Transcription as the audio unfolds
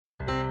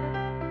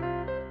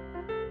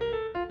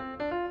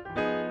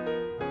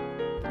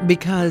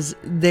because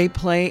they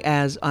play,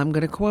 as I'm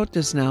going to quote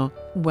this now,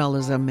 well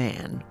as a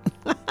man.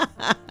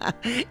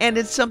 And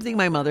it's something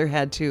my mother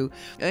had to,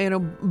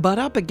 butt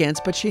up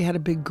against, but she had a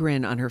big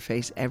grin on her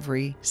face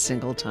every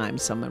single time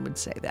someone would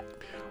say that.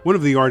 One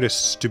of the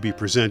artists to be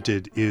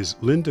presented is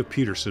Linda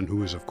Peterson,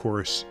 who is, of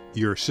course,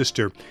 your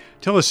sister.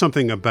 Tell us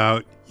something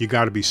about You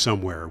Gotta Be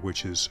Somewhere,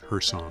 which is her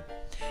song.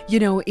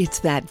 It's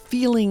that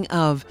feeling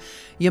of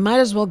you might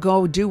as well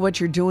go do what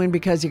you're doing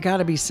because you got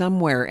to be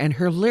somewhere. And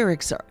her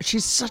lyrics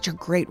she's such a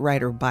great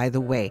writer, by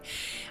the way.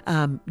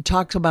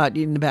 Talks about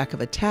in the back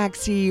of a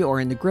taxi or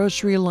in the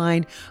grocery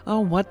line. Oh,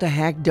 what the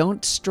heck?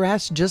 Don't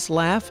stress, just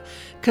laugh.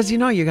 Because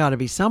you got to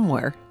be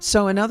somewhere.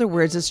 So in other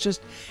words, it's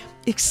just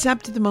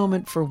accept the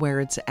moment for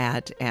where it's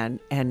at and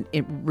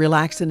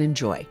relax and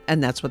enjoy.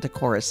 And that's what the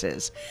chorus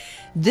is.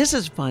 This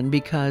is fun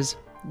because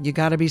you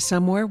got to be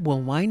somewhere. Well,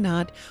 why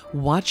not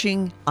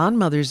watching on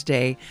Mother's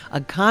Day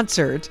a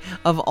concert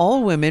of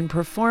all women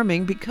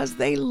performing because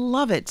they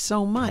love it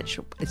so much.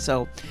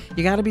 So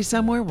you got to be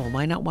somewhere. Well,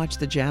 why not watch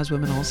the Jazz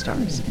Women All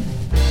Stars?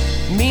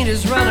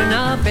 Meter's running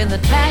up in the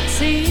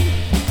taxi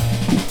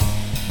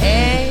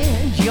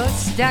and you're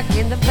stuck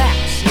in the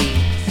backseat.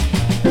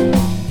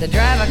 The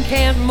driver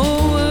can't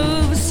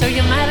move, so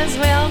you might as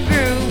well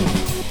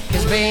groove.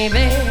 'Cause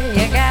baby,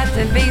 you got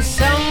to be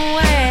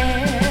somewhere.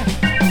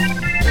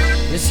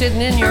 You're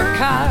sitting in your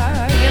car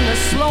in the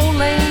slow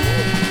lane,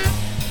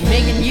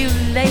 making you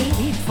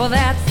late for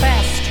that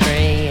fast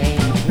train.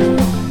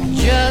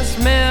 Just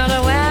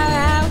mellow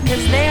out,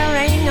 'cause there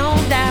ain't no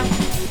doubt.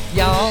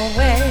 You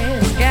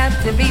always got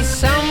to be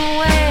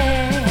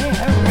somewhere.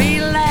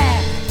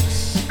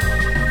 Relax.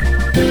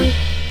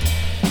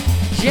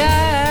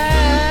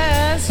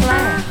 Just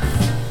laugh.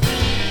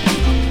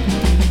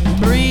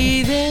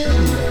 Breathe in,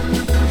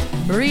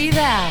 breathe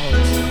out.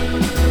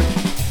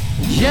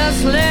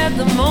 Just let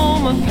the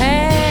moment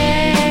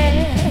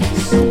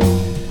pass.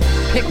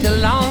 Pick the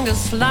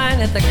longest line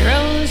at the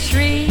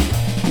grocery.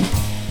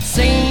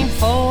 Same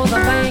for the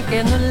bank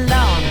and the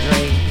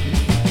laundry.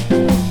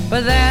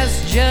 But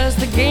that's just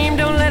the game,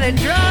 don't let it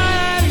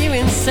drive you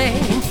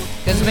insane.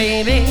 'Cause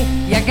baby,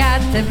 you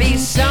got to be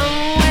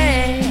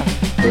somewhere.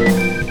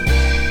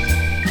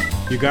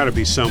 You Gotta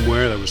Be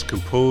Somewhere, that was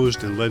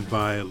composed and led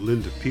by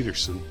Linda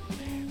Peterson.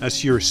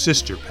 That's your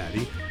sister,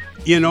 Patty.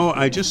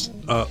 I just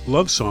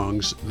love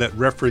songs that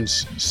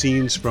reference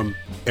scenes from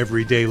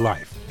everyday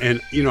life. And,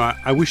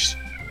 I wish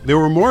there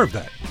were more of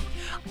that.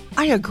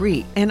 I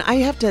agree. And I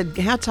have to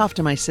hats off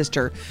to my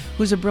sister,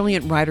 who's a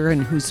brilliant writer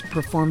and who's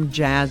performed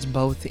jazz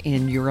both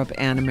in Europe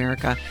and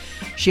America.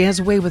 She has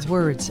a way with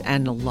words,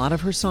 and a lot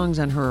of her songs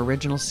on her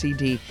original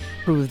CD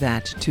prove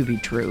that to be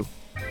true.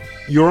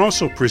 You're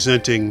also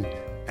presenting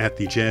at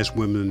the Jazz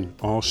Women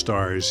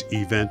All-Stars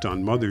event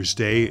on Mother's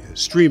Day,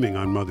 streaming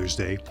on Mother's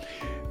Day,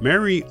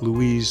 Mary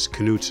Louise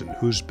Knudsen,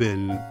 who's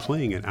been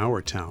playing in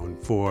our town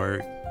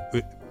for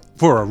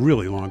a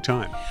really long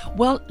time.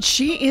 Well,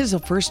 she is a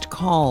first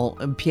call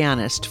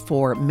pianist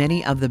for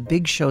many of the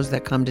big shows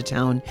that come to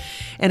town.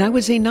 And I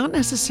would say not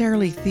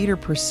necessarily theater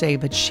per se,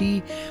 but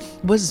she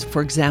was,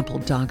 for example,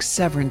 Doug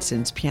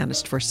Severinsen's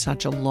pianist for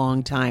such a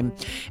long time.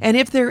 And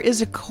if there is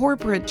a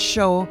corporate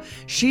show,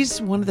 she's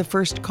one of the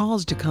first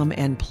calls to come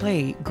and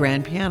play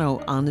grand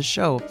piano on the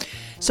show.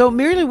 So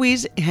Mary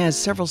Louise has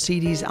several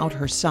CDs out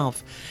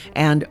herself,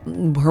 and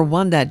her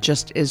one that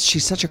just is,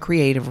 she's such a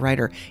creative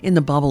writer. In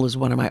the Bubble is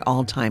one of my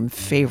all-time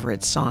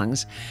favorite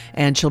songs,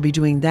 and she'll be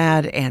doing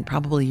that and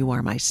probably You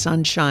Are My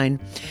Sunshine.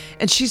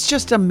 And she's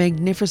just a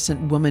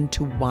magnificent woman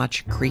to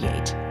watch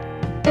create.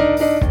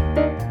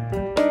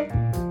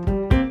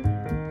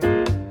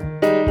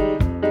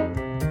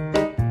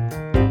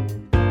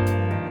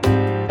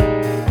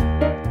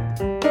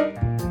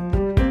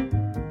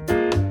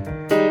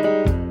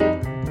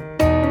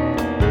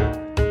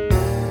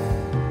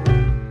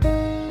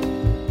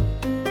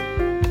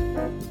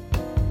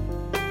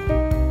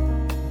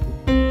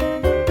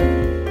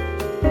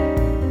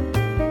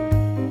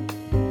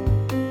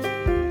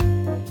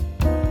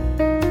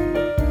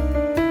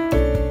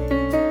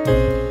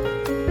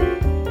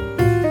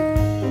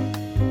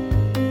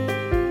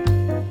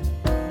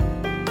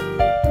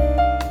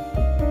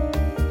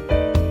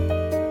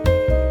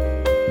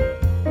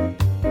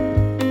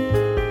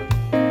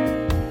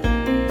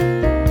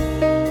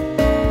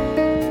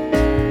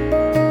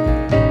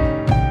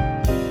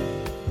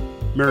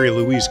 Mary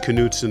Louise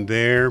Knudsen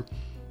there,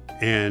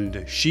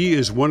 and she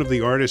is one of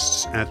the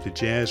artists at the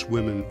Jazz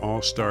Women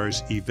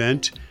All-Stars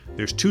event.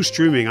 There's 2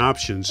 streaming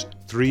options,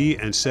 3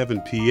 and 7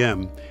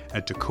 p.m.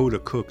 at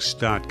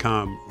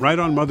dakotacooks.com, right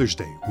on Mother's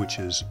Day, which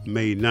is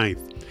May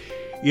 9th.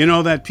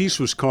 That piece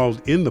was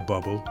called In the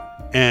Bubble,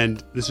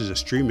 and this is a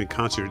streaming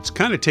concert. It's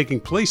kind of taking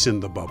place in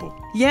the bubble.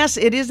 Yes,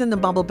 it is in the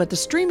bubble, but the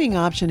streaming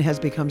option has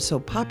become so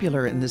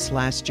popular in this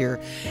last year.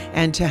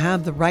 And to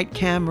have the right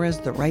cameras,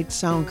 the right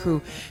sound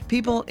crew,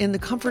 people in the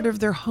comfort of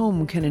their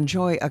home can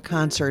enjoy a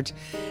concert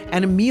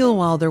and a meal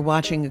while they're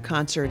watching a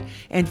concert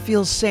and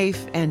feel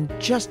safe and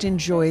just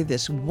enjoy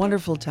this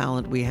wonderful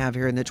talent we have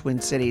here in the Twin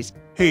Cities.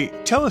 Hey,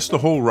 tell us the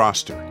whole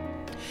roster.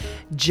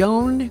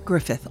 Joan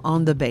Griffith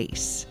on the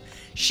bass.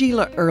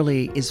 Sheila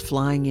Early is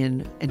flying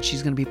in, and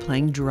she's going to be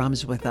playing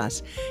drums with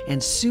us.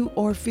 And Sue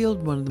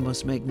Orfield, one of the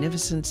most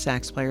magnificent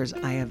sax players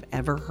I have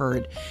ever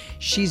heard,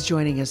 she's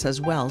joining us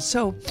as well.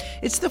 So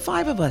it's the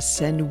five of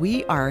us, and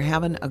we are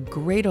having a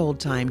great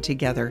old time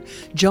together.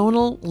 Joan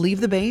will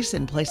leave the bass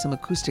and play some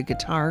acoustic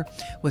guitar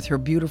with her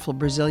beautiful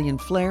Brazilian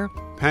flair.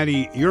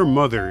 Patty, your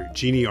mother,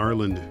 Jeannie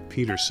Arland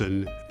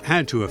Peterson,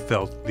 had to have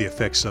felt the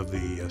effects of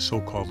the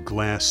so-called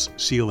glass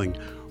ceiling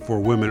for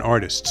women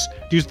artists.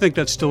 Do you think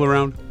that's still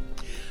around?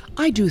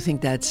 I do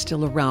think that's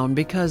still around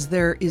because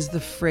there is the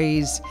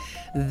phrase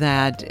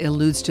that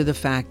alludes to the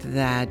fact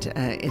that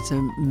it's a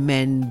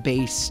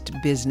men-based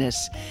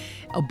business,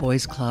 a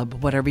boys'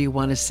 club, whatever you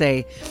want to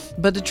say.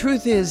 But the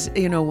truth is,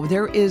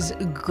 there is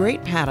a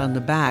great pat on the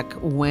back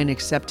when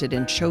accepted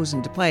and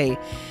chosen to play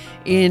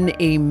in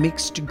a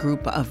mixed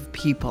group of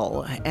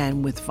people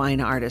and with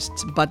fine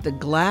artists. But the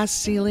glass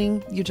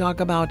ceiling you talk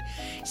about,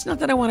 it's not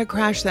that I want to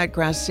crash that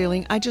glass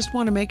ceiling. I just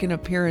want to make an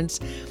appearance,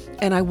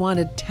 and I want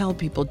to tell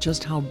people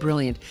just how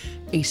brilliant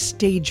a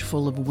stage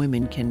full of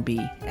women can be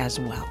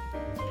as well.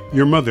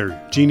 Your mother,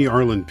 Jeannie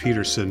Arland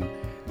Peterson,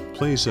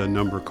 plays a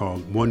number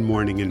called One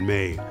Morning in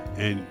May,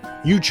 and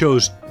you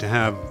chose to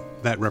have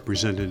that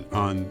represented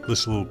on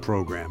this little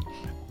program.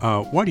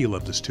 Why do you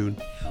love this tune?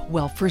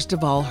 Well, first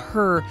of all,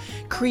 her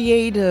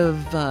creative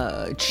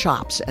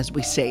chops, as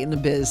we say in the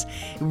biz,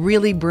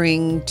 really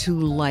bring to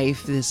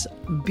life this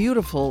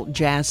beautiful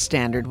jazz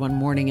standard, One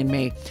Morning in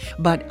May.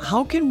 But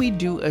how can we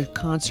do a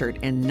concert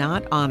and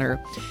not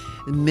honor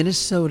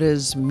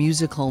Minnesota's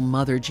musical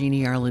mother,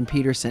 Jeannie Arland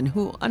Peterson,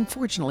 who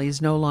unfortunately is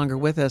no longer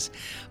with us?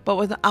 But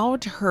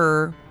without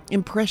her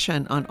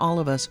impression on all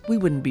of us, we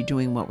wouldn't be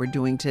doing what we're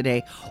doing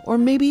today. Or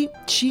maybe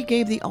she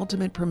gave the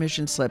ultimate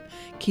permission slip.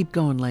 Keep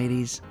going,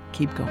 ladies.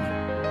 Keep going.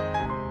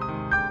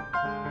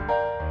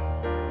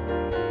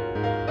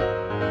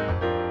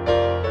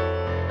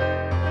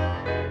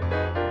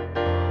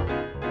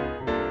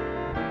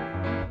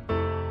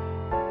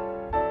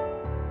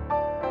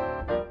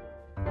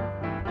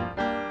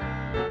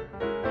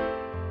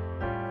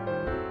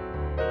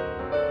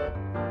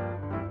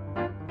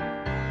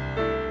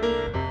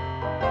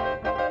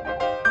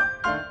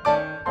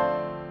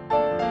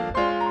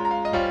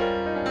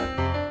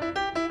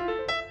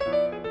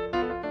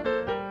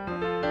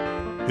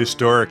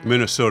 Historic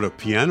Minnesota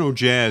piano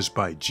jazz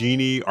by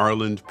Jeannie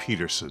Arland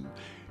Peterson.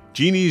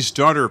 Jeannie's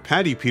daughter,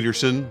 Patty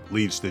Peterson,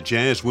 leads the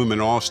Jazz Women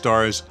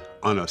All-Stars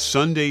on a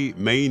Sunday,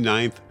 May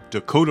 9th,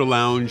 Dakota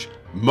Lounge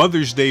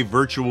Mother's Day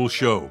virtual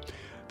show.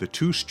 The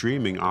two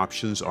streaming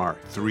options are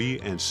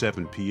 3 and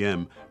 7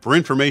 p.m. For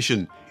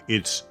information,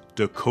 it's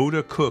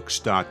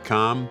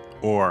dakotacooks.com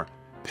or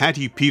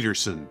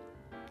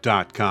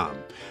pattypeterson.com.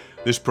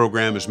 This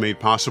program is made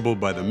possible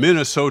by the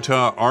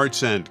Minnesota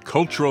Arts and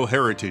Cultural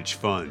Heritage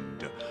Fund.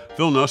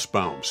 Phil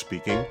Nussbaum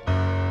speaking.